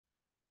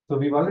So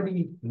we've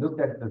already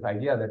looked at this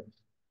idea that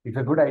it's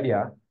a good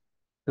idea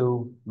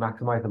to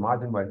maximize the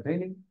margin while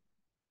training.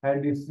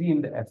 And we've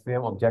seen the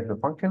SVM objective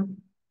function.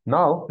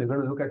 Now we're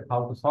going to look at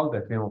how to solve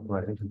the SVM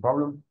optimization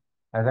problem.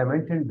 As I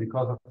mentioned,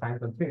 because of time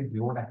constraints, we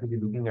won't actually be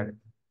looking at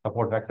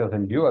support vectors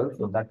and duals.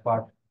 So that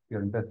part, if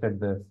you're interested,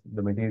 the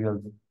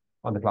materials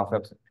on the class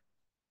website.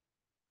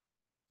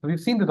 So we've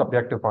seen this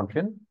objective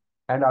function,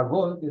 and our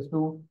goal is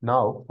to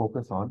now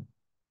focus on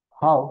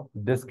how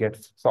this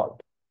gets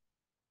solved,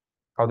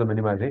 how the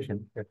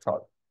minimization gets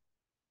solved.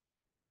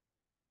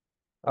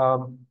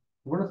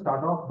 We're going to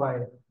start off by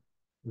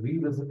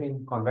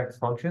revisiting convex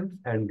functions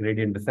and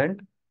gradient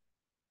descent,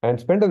 and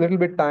spend a little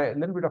bit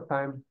of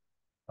time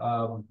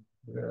um,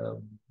 uh,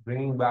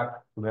 bringing back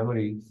to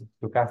memory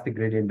stochastic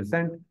gradient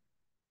descent,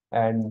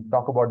 and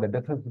talk about the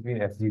difference between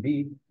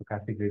SGD,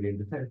 stochastic gradient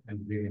descent,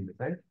 and gradient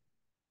descent.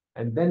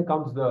 And then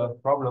comes the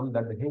problem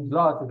that the Hing's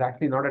loss is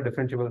actually not a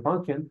differentiable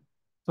function.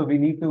 So we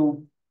need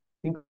to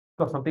think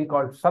of something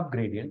called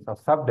subgradients or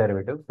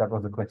subderivatives. That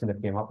was the question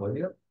that came up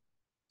earlier.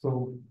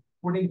 So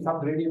putting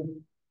subgradients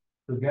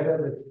together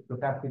with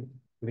stochastic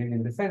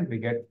gradient descent, we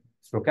get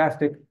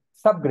stochastic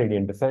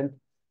subgradient descent.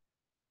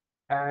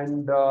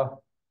 And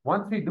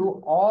once we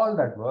do all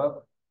that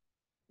work,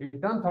 it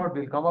turns out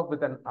we'll come up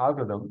with an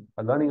algorithm,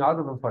 a learning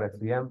algorithm for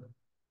SVM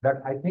that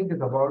I think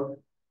is about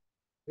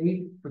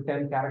 8 to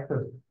 10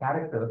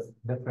 characters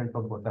different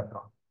from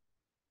perceptron,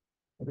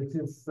 which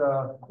is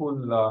a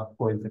cool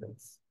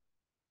coincidence.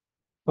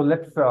 So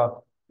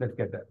let's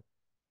get there.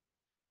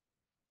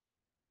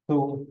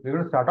 So we're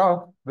going to start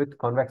off with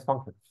convex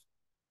functions.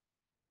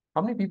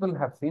 How many people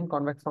have seen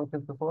convex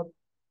functions before?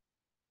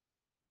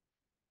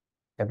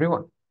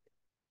 Everyone.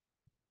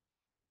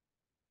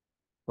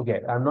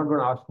 Okay, I'm not going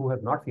to ask who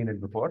has not seen it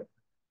before.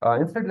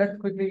 Instead, let's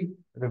quickly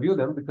review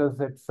them because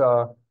it's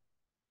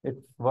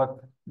worth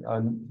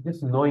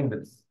just knowing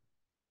this.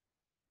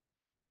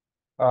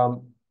 A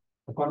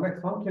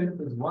convex function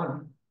is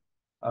one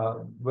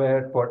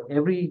where for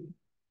every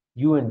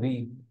u and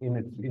v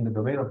in the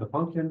domain of the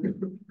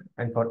function,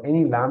 and for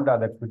any lambda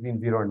that's between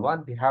 0 and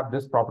 1, we have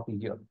this property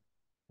here.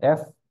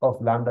 F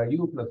of lambda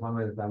u plus 1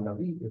 minus lambda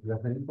v is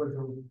less than equal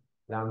to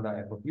lambda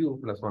f of u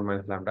plus 1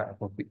 minus lambda f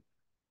of v.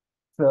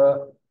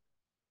 So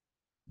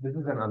this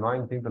is an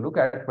annoying thing to look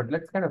at, but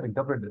let's kind of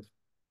interpret this.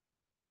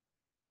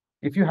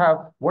 If you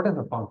have, what is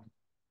a function?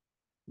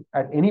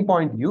 At any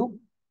point u,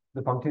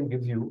 the function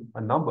gives you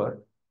a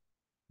number.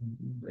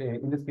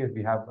 In this case,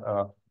 we have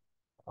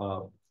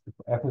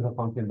f is a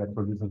function that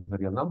produces a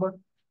real number.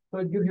 So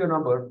it gives you a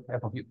number,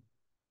 f of u.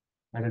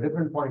 At a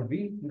different point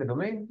v in the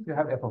domain, you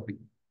have f of v.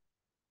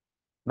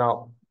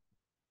 Now,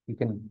 you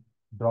can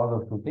draw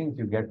those two things,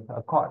 you get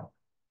a chord.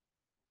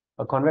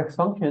 A convex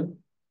function,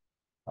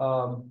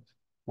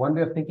 one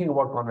way of thinking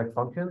about convex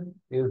functions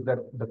is that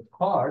the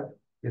chord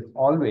is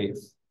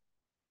always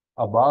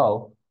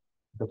above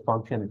the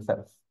function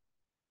itself.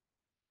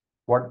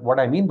 What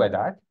I mean by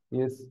that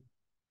is,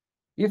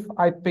 if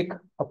I pick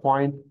a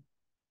point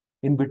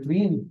in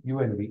between u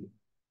and v,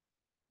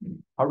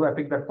 how do I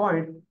pick that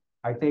point?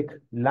 I take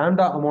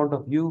lambda amount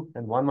of u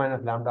and 1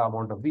 minus lambda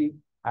amount of v,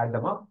 add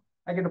them up,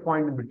 I get a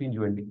point in between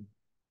u and v.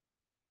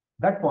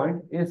 That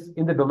point is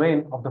in the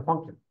domain of the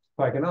function.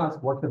 So I can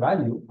ask, what's the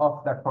value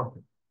of that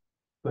function?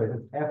 So it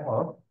is f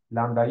of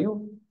lambda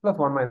u plus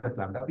 1 minus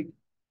lambda v.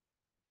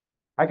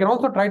 I can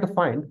also try to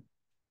find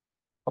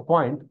a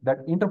point that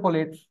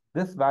interpolates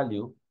this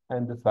value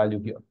and this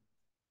value here.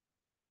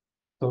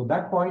 So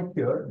that point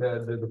here,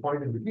 the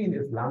point in between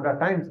is lambda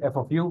times f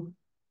of u,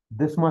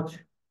 this much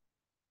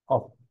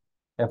of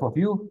f of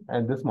u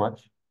and this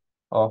much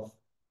of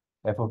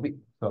f of v.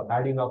 So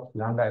adding up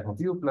lambda f of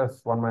u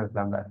plus 1 minus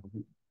lambda f of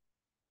v.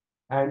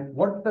 And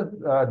what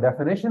the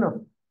definition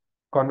of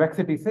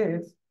convexity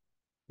says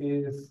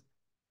is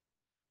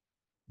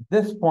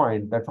this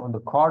point that's on the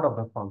chord of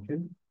the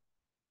function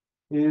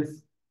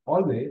is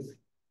always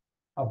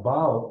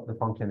above the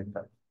function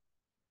itself.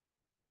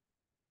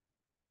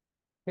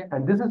 Okay?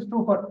 And this is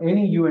true for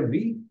any u and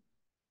v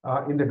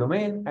in the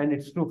domain, and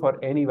it's true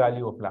for any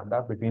value of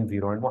lambda between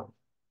 0 and 1.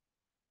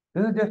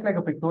 This is just like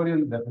a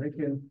pictorial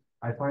definition.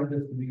 I find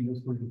this to be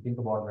useful to think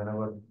about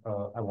whenever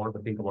I want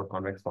to think about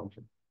convex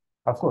functions.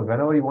 Of course,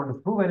 whenever you want to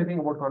prove anything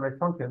about convex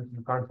functions,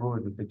 you can't prove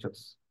it with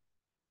pictures.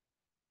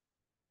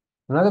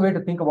 Another way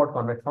to think about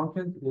convex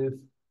functions is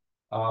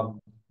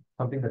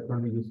something that's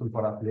going to be useful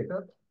for us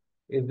later,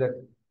 is that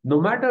no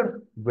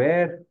matter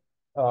where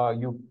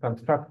you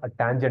construct a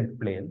tangent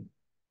plane,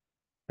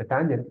 the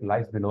tangent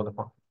lies below the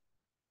function.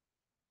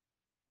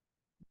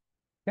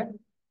 Okay?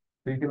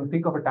 So you can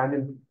think of a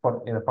tangent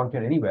in a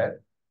function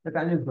anywhere, the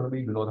tangent is going to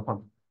be below the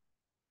function.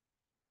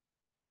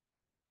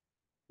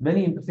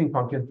 Many interesting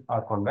functions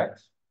are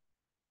convex.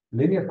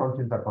 Linear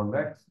functions are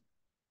convex.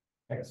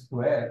 X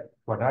squared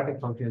quadratic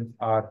functions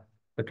are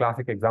the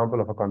classic example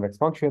of a convex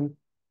function.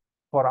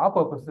 For our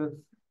purposes,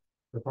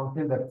 the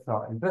function that's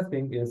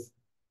interesting is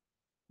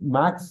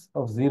max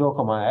of 0,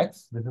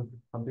 x. This is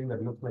something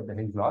that looks like the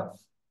Hing's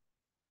loss.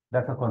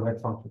 That's a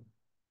convex function.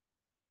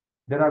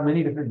 There are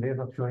many different ways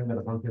of showing that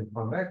a function is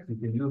convex. You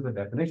can use the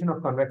definition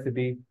of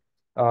convexity.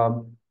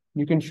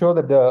 You can show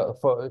that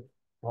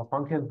for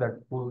functions that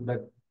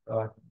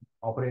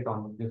operate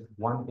on just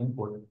one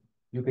input,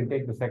 you can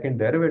take the second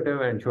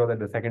derivative and show that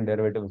the second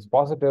derivative is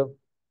positive.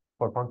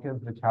 For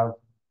functions which have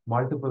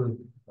multiple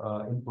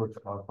inputs,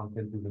 or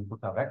functions whose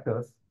inputs are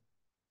vectors,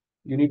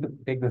 you need to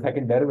take the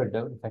second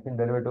derivative. The second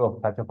derivative of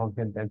such a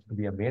function tends to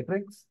be a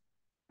matrix,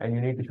 and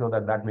you need to show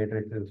that that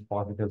matrix is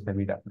positive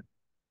semi-definite.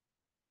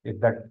 If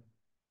that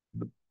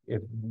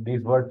if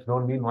these words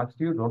don't mean much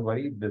to you, don't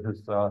worry. This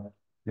is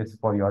just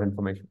for your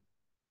information.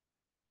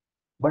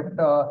 But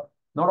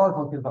not all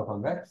functions are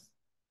convex.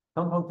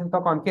 Some functions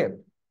are concave,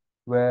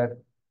 where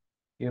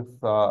if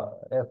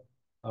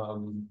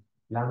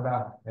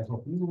lambda f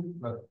of u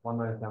plus 1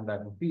 minus lambda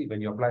f of t, when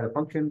you apply the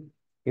function,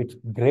 it's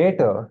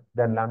greater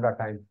than lambda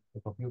times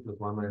f of u plus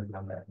 1 minus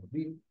lambda f of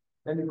t,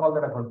 then we call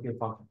that a concave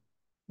function.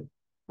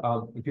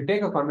 If you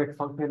take a convex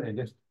function and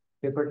just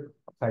tip it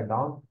upside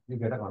down, you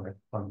get a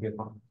concave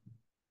function.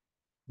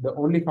 The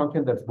only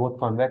function that's both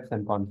convex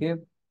and concave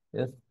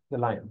is the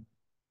line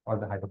or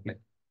the hyperplane.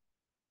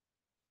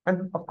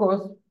 And of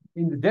course,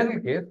 in the general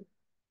case,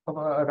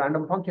 a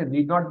random function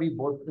need not be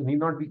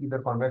either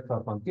convex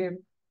or concave.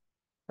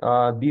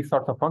 These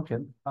sorts of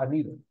functions are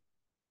neither.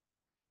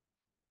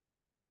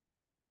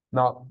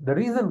 Now, the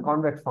reason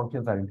convex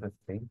functions are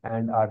interesting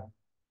and are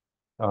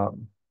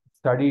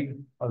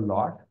studied a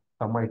lot,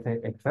 some might say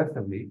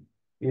excessively,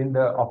 in the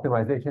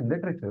optimization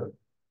literature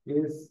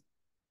is,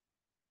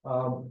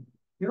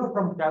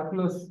 from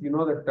calculus,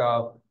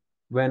 that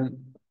when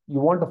you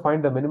want to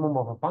find the minimum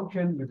of a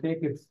function, you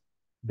take its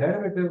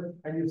derivative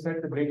and you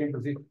set the gradient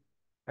to 0,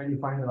 and you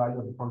find the value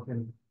of the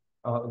function,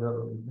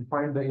 you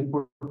find the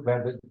input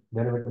where the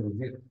derivative is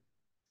 0.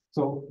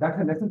 So that's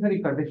a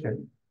necessary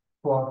condition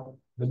for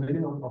the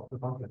minimum of the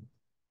function,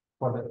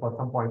 for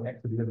some point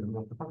x to be the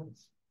minimum of the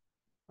functions.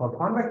 For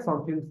convex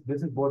functions,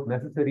 this is both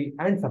necessary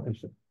and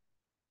sufficient.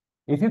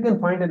 If you can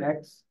find an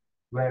x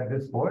where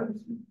this holds,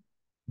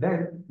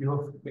 then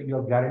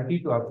you're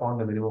guaranteed to have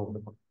found the minimum of the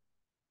function.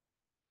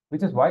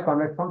 Which is why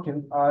convex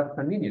functions are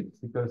convenient,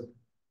 because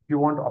if you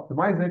want to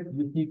optimize it,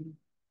 you keep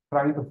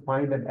trying to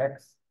find an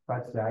x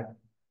such that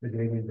the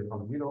gradient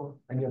becomes 0,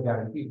 and you're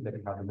guaranteed that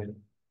you have the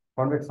minimum.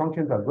 Convex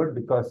functions are good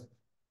because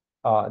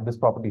this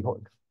property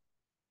holds.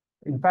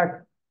 In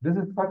fact, this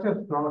has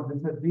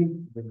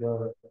been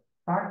the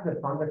fact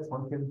that convex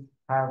functions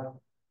have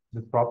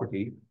this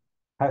property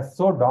has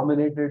so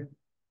dominated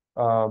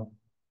a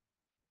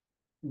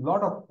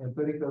lot of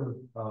empirical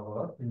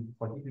work, in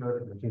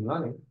particular machine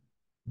learning,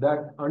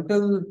 that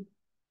until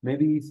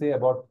maybe say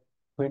about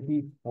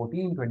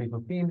 2014,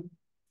 2015,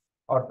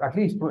 or at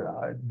least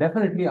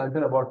definitely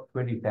until about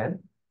 2010,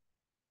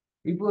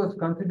 it was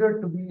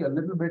considered to be a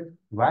little bit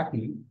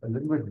wacky, a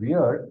little bit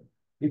weird,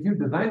 if you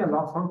design a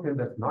loss function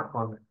that's not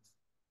convex.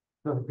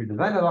 So if you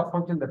design a loss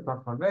function that's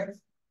not convex,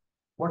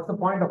 what's the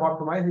point of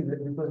optimizing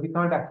it? Because we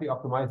can't actually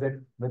optimize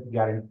it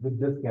with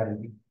this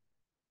guarantee.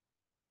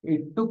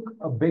 It took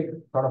a big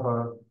sort of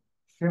a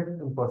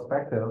shift in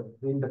perspective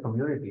in the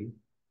community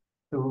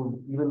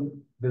to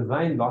even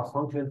design loss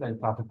functions and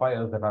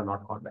classifiers that are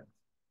not convex.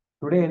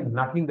 Today,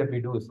 nothing that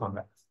we do is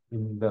convex.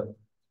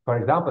 For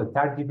example,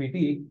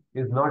 ChatGPT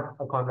is not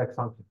a convex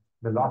function.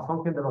 The loss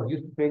function that was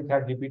used to train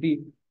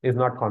ChatGPT is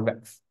not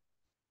convex.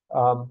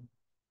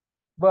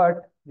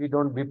 But we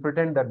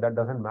pretend that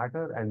doesn't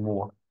matter and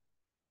move on.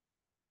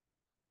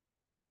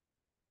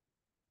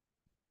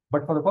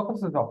 But for the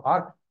purposes of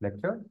our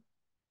lecture,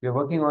 we are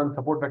working on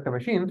support vector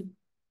machines.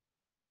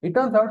 It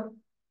turns out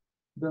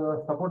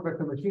the support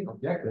vector machine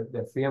objective, the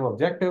SVM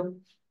objective,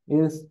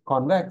 is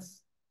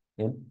convex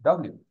in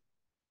W.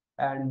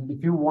 And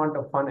if you want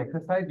a fun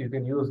exercise, you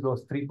can use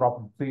those three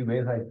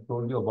ways I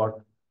told you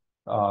about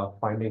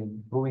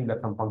proving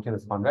that some function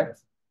is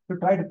convex, to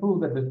try to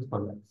prove that this is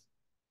convex.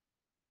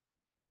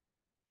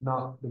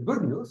 Now, the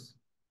good news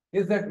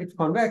is that it's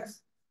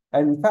convex.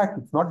 And in fact,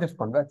 it's not just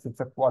convex, it's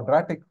a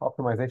quadratic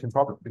optimization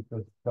problem,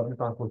 because W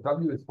transpose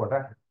W is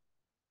quadratic.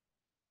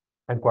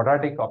 And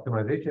quadratic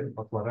optimization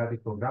or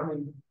quadratic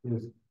programming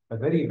is a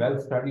very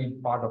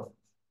well-studied part of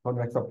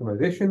convex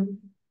optimization.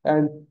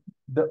 And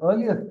the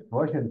earliest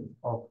versions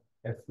of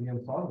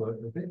SVM solvers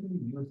essentially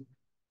used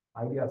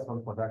ideas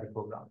from quadratic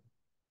programming.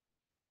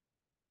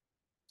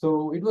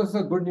 So it was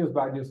a good news,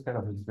 bad news kind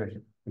of a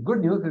situation. The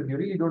good news is you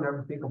really don't have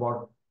to think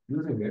about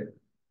using it.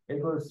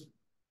 It was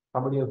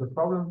somebody else's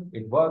problem,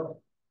 it worked,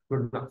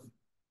 good enough.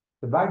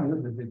 The bad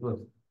news is it was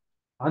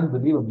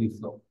unbelievably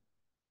slow.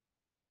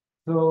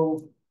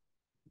 So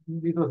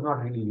it was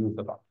not really used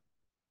a lot.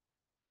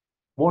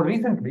 More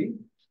recently,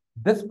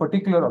 this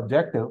particular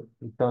objective,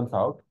 it turns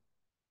out,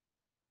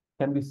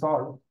 can be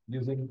solved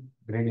using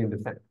gradient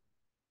descent.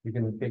 You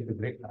can take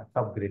the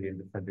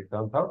sub-gradient descent, it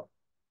turns out.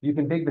 You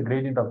can take the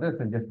gradient of this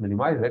and just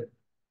minimize it,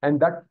 and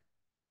that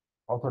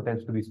also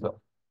tends to be slow.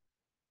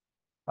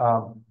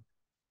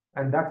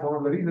 And that's one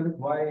of the reasons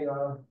why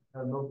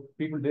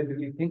people didn't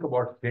really think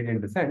about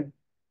gradient descent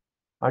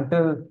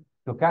until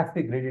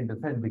stochastic gradient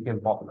descent became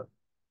popular.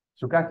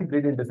 Stochastic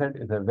gradient descent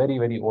is a very,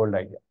 very old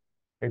idea.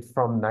 It's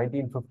from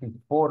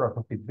 1954 or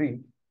 53,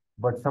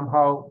 but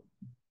somehow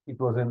it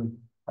was in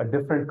a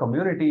different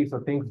community, so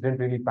things didn't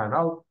really pan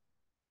out.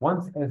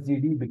 Once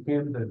SGD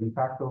became the de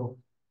facto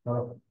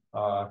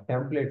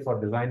template for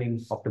designing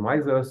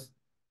optimizers,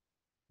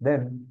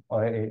 then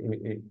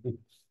the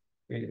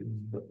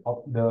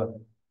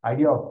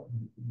idea of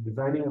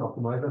designing an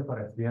optimizer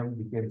for SVM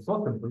became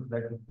so simple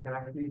that it can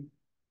actually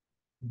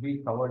be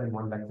covered in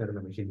one lecture in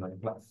a machine learning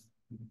class.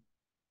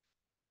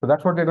 So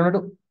that's what we're going to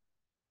do.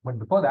 But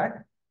before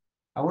that,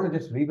 I want to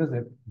just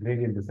revisit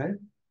gradient descent.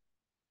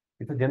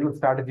 It's a general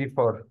strategy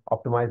for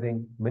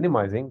optimizing,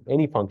 minimizing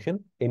any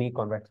function, any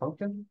convex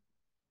function,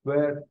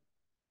 where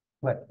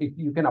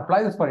you can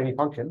apply this for any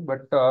function,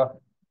 but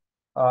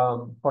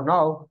for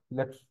now,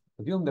 let's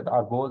assume that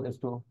our goal is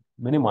to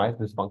minimize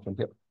this function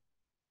here.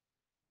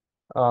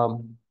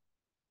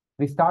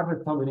 We start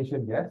with some initial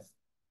guess,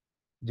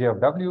 j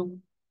of w,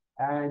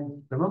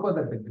 and remember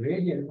that the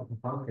gradient of a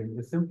function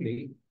is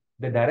simply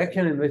the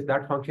direction in which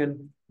that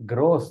function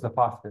grows the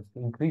fastest,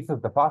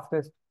 increases the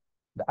fastest.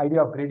 The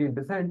idea of gradient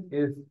descent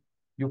is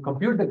you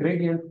compute the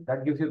gradient,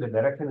 that gives you the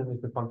direction in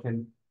which the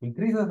function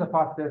increases the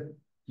fastest.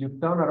 You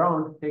turn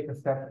around, take a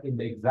step in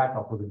the exact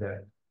opposite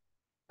direction.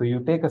 So you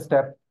take a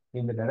step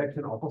in the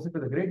direction opposite to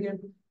the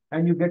gradient,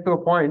 and you get to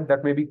a point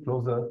that may be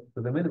closer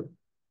to the minimum.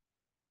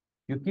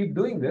 You keep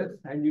doing this,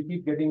 and you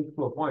keep getting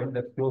to a point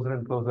that's closer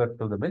and closer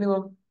to the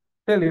minimum,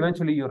 till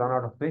eventually you run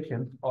out of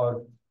patience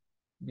or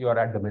you are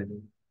at the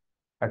minimum.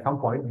 At some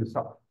point, you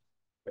stop.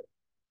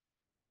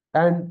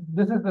 And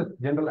this is the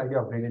general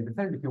idea of gradient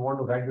descent. If you want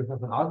to write this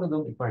as an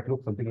algorithm, it might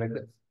look something like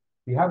this.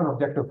 We have an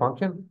objective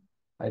function.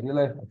 I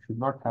realize I should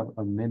not have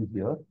a min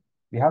here.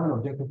 We have an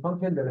objective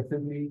function that is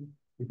simply,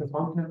 it's a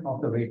function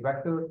of the weight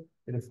vector.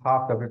 It is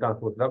half W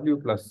transpose W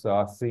plus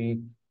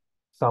C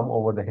sum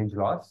over the hinge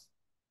loss.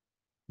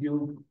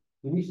 You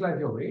initialize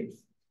your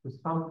weights to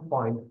some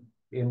point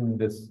in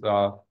this,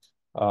 to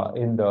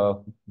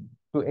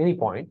any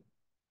point.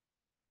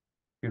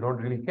 You don't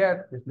really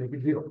care, just make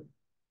it 0.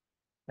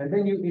 And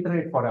then you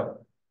iterate forever.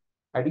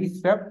 At each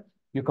step,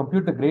 you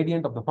compute the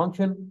gradient of the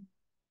function,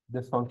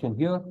 this function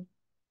here,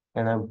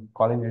 and I'm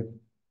calling it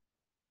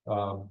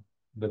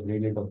the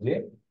gradient of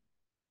j.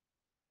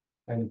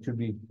 And it should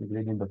be the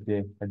gradient of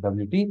j at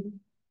Wt.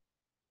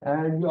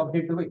 And you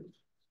update the weights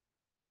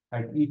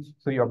at each.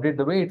 So you update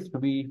the weights to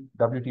be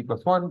Wt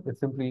plus 1. It's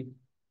simply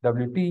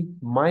Wt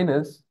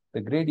minus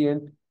the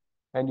gradient,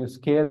 and you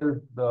scale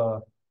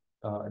the,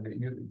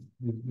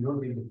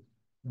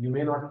 you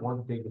may not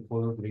want to take the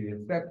full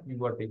gradient step.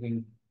 You are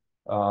taking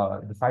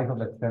the size of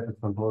that step is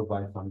controlled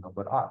by some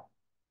number r.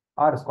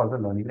 R is called the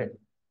learning rate.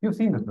 You've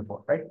seen this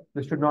before, right?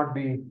 This should not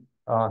be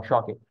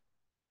shocking.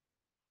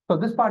 So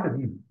this part is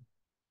easy.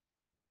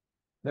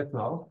 Let's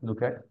now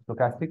look at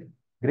stochastic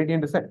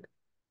gradient descent.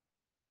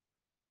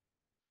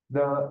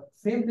 The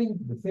same thing,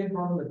 the same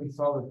problem that we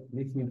saw with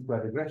least mean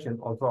square regression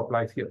also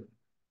applies here.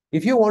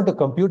 If you want to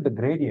compute the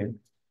gradient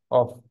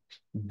of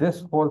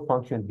this whole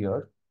function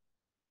here,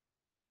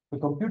 to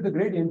compute the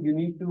gradient, you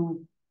need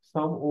to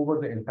sum over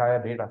the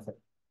entire data set,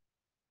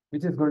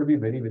 which is going to be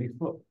very, very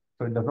slow.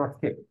 So it does not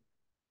scale.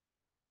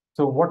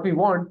 So what we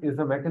want is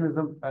a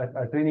mechanism,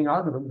 a training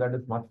algorithm that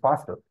is much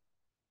faster.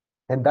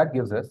 And that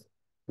gives us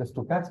the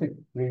stochastic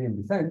gradient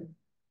descent,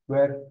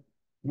 where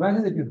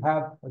imagine that you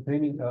have a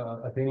training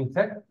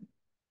set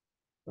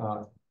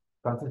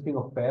consisting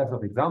of pairs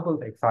of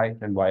examples, xi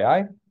and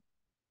yi.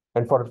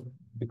 And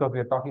because we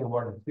are talking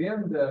about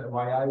SVM, the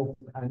yi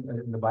and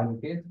in the binary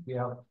case, we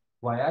have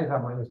yi's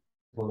are minus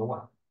 4 over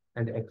 1,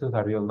 and the x's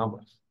are real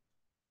numbers.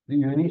 So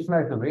you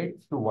initialize the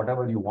weights to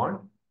whatever you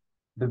want.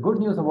 The good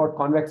news about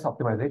convex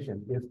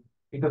optimization is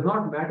it does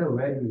not matter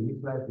where you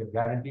initialize, you're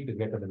guaranteed to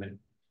get to the minimum.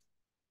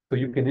 So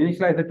you can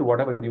initialize it to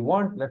whatever you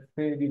want. Let's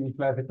say we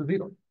initialize it to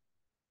 0.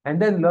 And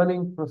then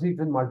learning proceeds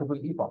in multiple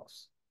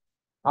epochs.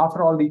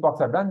 After all the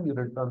epochs are done, you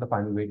return the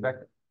final weight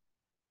vector.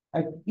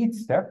 At each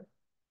step,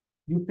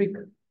 you pick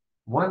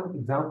one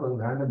example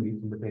randomly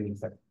from the training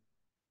set.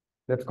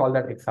 Let's call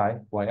that xi,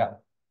 yi.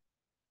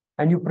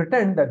 And you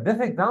pretend that this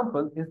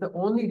example is the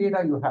only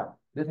data you have.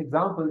 This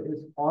example is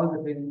all the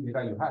training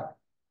data you have.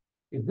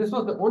 If this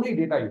was the only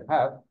data you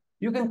have,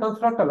 you can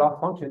construct a loss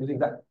function using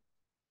that.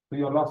 So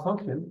your loss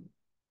function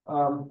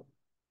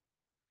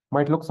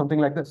might look something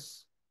like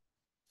this.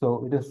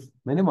 So it is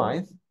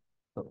minimized.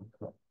 So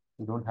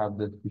we don't have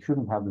this, we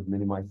shouldn't have this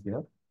minimized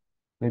here.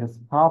 It is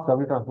half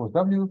W transpose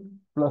W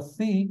plus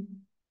C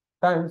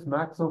times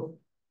max of,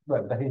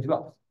 well, the hinge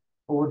loss.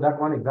 Over that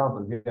one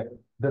example here.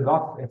 The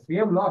loss,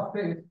 SVM loss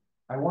says,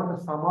 I want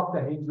to sum up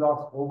the hinge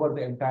loss over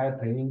the entire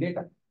training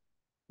data.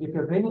 If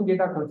your training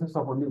data consists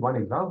of only one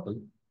example,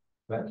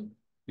 well,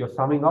 you're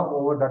summing up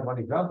over that one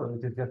example,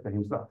 which is just the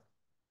hinge loss.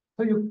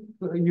 So you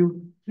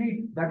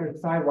treat that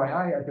xi,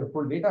 yi as your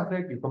full data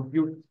set, you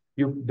compute,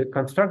 you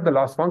construct the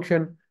loss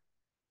function.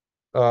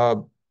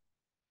 There's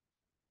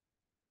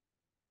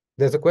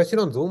a question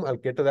on Zoom. I'll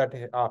get to that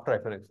after I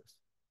finish this.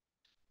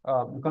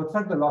 You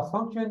construct the loss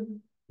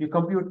function, you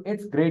compute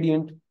its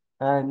gradient,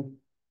 and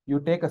you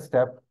take a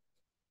step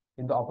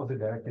in the opposite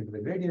direction to the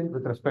gradient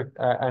with respect,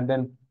 and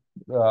then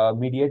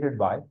mediated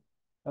by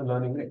a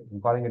learning rate.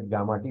 I'm calling it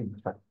gamma t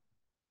this time.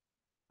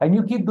 And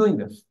you keep doing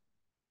this.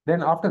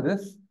 Then after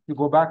this, you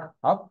go back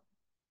up,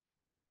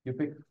 you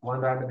pick one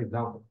random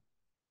example.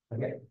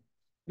 Okay.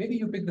 Maybe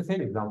you pick the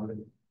same example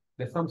again.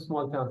 There's some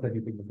small chance that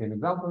you pick the same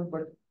example,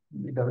 but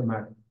it doesn't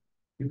matter.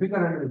 You pick a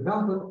random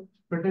example,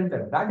 pretend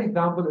that that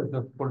example is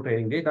the full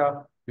training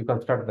data, you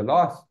construct the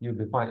loss, you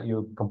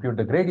compute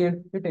the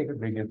gradient, you take a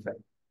gradient set.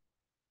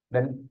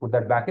 Then put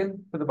that back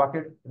into the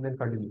bucket and then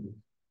continue.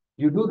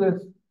 You do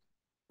this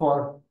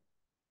for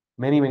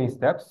many, many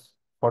steps.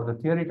 For the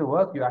theory to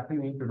work, you actually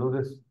need to do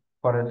this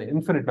for an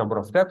infinite number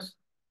of steps.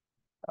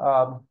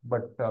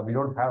 But we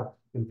don't have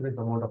infinite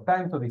amount of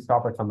time, so we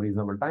stop at some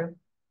reasonable time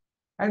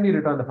and we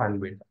return the final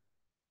weight.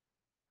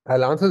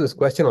 I'll answer this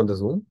question on the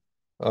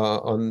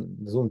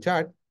Zoom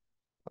chat.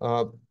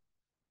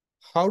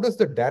 How does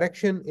the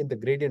direction in the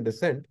gradient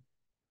descent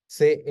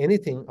say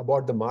anything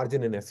about the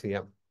margin in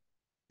SVM?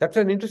 That's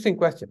an interesting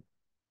question.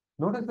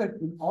 Notice that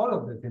in all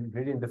of this, in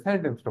gradient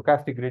descent and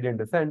stochastic gradient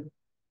descent,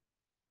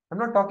 I'm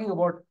not talking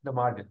about the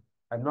margin.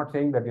 I'm not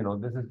saying that,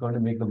 this is going to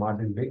make the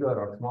margin bigger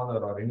or smaller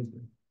or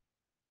anything.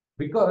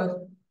 Because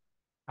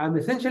I'm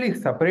essentially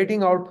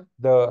separating out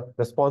the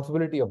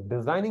responsibility of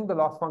designing the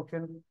loss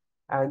function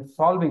and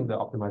solving the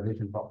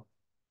optimization problem.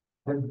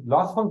 The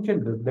loss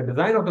function, the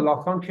design of the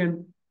loss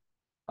function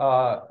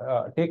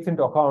takes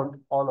into account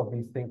all of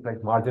these things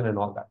like margin and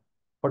all that.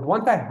 But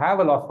once I have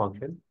a loss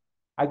function,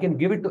 I can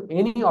give it to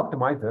any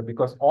optimizer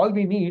because all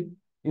we need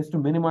is to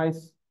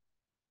minimize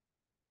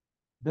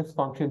this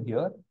function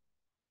here.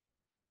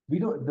 We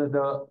don't,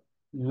 the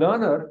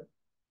learner,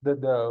 the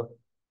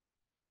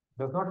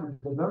learner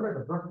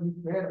does not really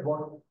care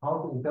about how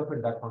to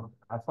interpret that function.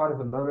 As far as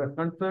the learner is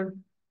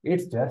concerned,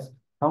 it's just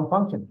some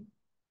function.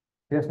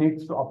 It just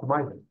needs to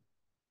optimize it.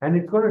 And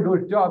it's going to do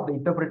its job. The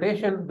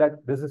interpretation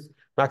that this is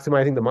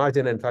maximizing the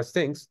margin and such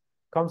things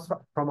comes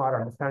from our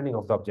understanding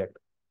of the object.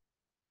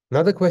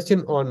 Another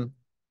question on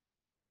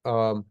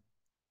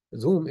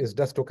Zoom is,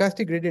 does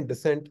stochastic gradient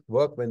descent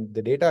work when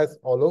the data is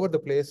all over the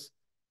place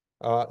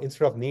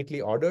instead of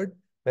neatly ordered?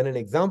 When an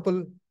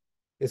example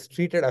is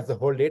treated as the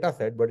whole data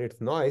set, but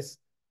it's noise,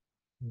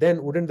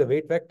 then wouldn't the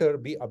weight vector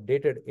be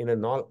updated in a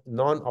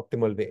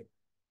non-optimal way?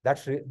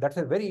 That's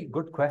a very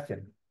good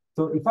question.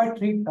 So if I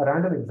treat a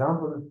random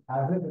example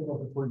as if it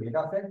was a full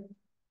data set,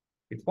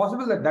 it's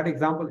possible that that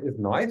example is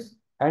noise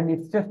and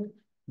it's just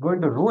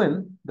going to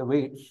ruin the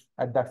weights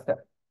at that step.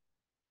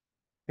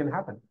 It can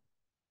happen.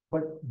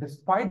 But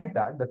despite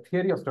that, the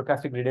theory of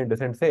stochastic gradient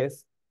descent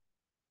says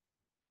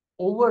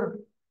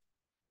over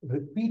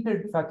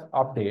repeated such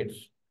updates,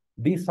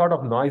 these sort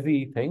of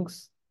noisy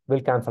things will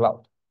cancel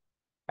out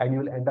and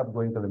you'll end up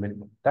going to the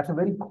minimum. That's a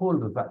very cool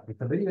result. It's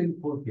a very, very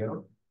cool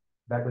theorem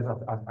that is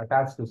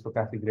attached to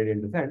stochastic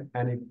gradient descent,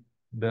 and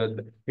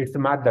it's the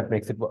math that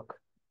makes it work.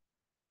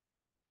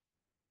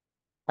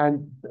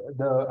 And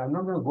I'm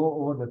not going to go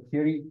over the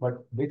theory,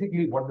 but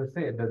basically what they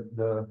say,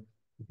 the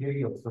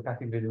theory of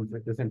stochastic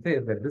gradient descent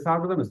says that this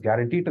algorithm is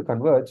guaranteed to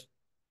converge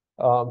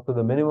to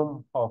the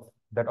minimum of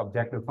that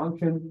objective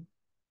function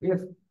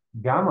if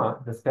gamma,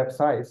 the step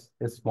size,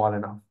 is small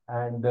enough.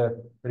 And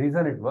the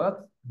reason it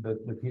works, the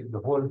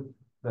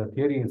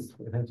theory is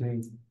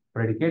essentially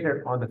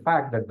predicated on the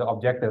fact that the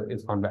objective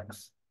is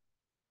convex.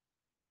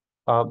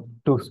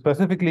 To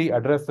specifically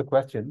address the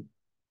question,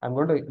 I'm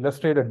going to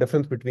illustrate a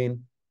difference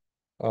between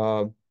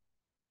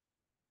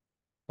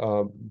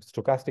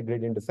stochastic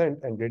gradient descent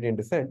and gradient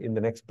descent in the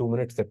next 2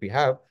 minutes that we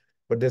have.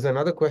 But there's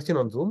another question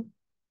on Zoom.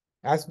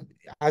 As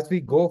we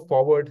go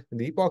forward in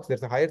the epochs,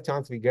 there's a higher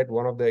chance we get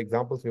one of the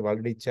examples we've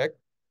already checked.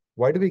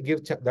 Why do we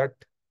give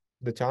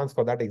the chance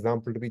for that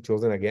example to be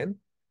chosen again?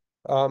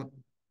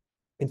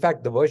 In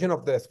fact, the version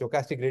of the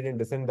stochastic gradient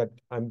descent that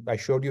I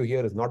showed you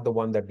here is not the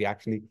one that we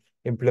actually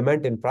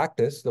implement in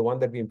practice. The one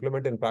that we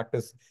implement in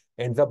practice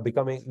ends up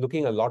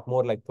looking a lot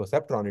more like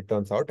perceptron, it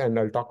turns out. And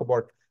I'll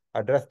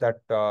address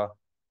that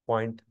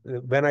point.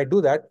 When I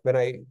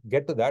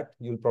get to that,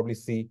 you'll probably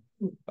see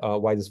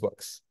why this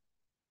works.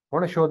 I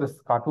want to show this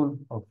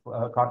cartoon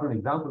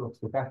example of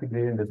stochastic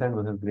gradient descent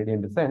versus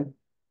gradient descent.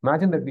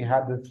 Imagine that we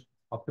have this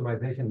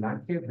optimization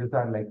landscape. These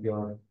are like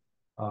your,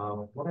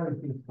 what are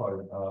these things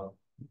called?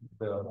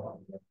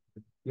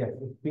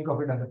 Think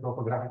of it as a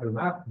topographical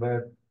map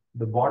where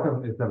the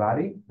bottom is the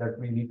valley that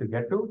we need to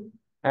get to.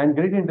 And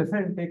gradient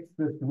descent takes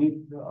this neat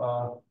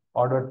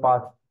ordered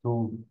path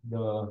through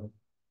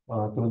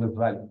this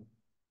valley.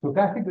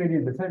 Stochastic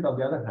gradient descent, on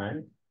the other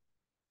hand,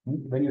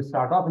 when you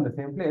start off in the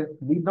same place,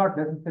 need not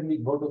necessarily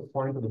go to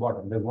point to the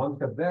bottom. There's one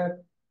step there,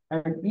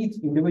 and each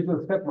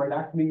individual step might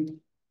actually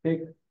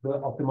take the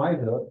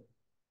optimizer,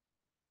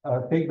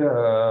 take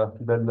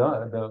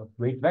the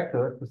weight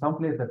vector to some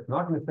place that's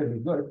not necessarily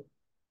good.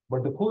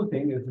 But the cool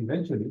thing is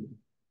eventually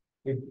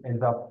it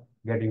ends up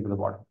getting to the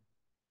bottom.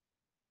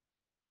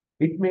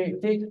 It may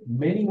take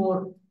many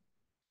more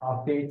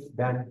updates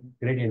than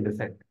gradient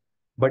descent,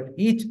 but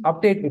each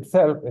update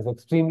itself is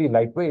extremely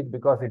lightweight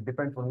because it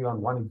depends only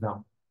on one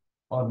example,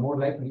 or more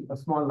likely a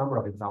small number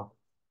of examples.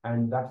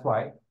 And that's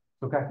why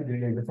stochastic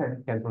gradient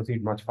descent can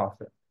proceed much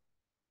faster.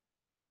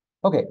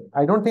 Okay,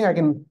 I don't think I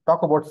can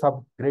talk about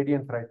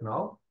subgradients right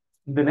now.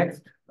 In the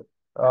next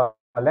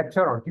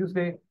lecture on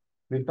Tuesday,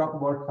 we'll talk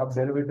about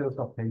subderivatives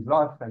of Hens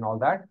laws and all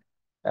that,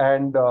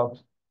 and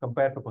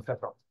compare to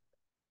perceptrons.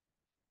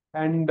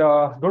 And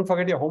don't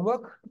forget your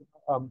homework.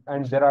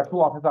 And there are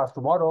 2 office hours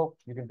tomorrow.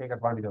 You can take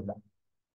advantage of that.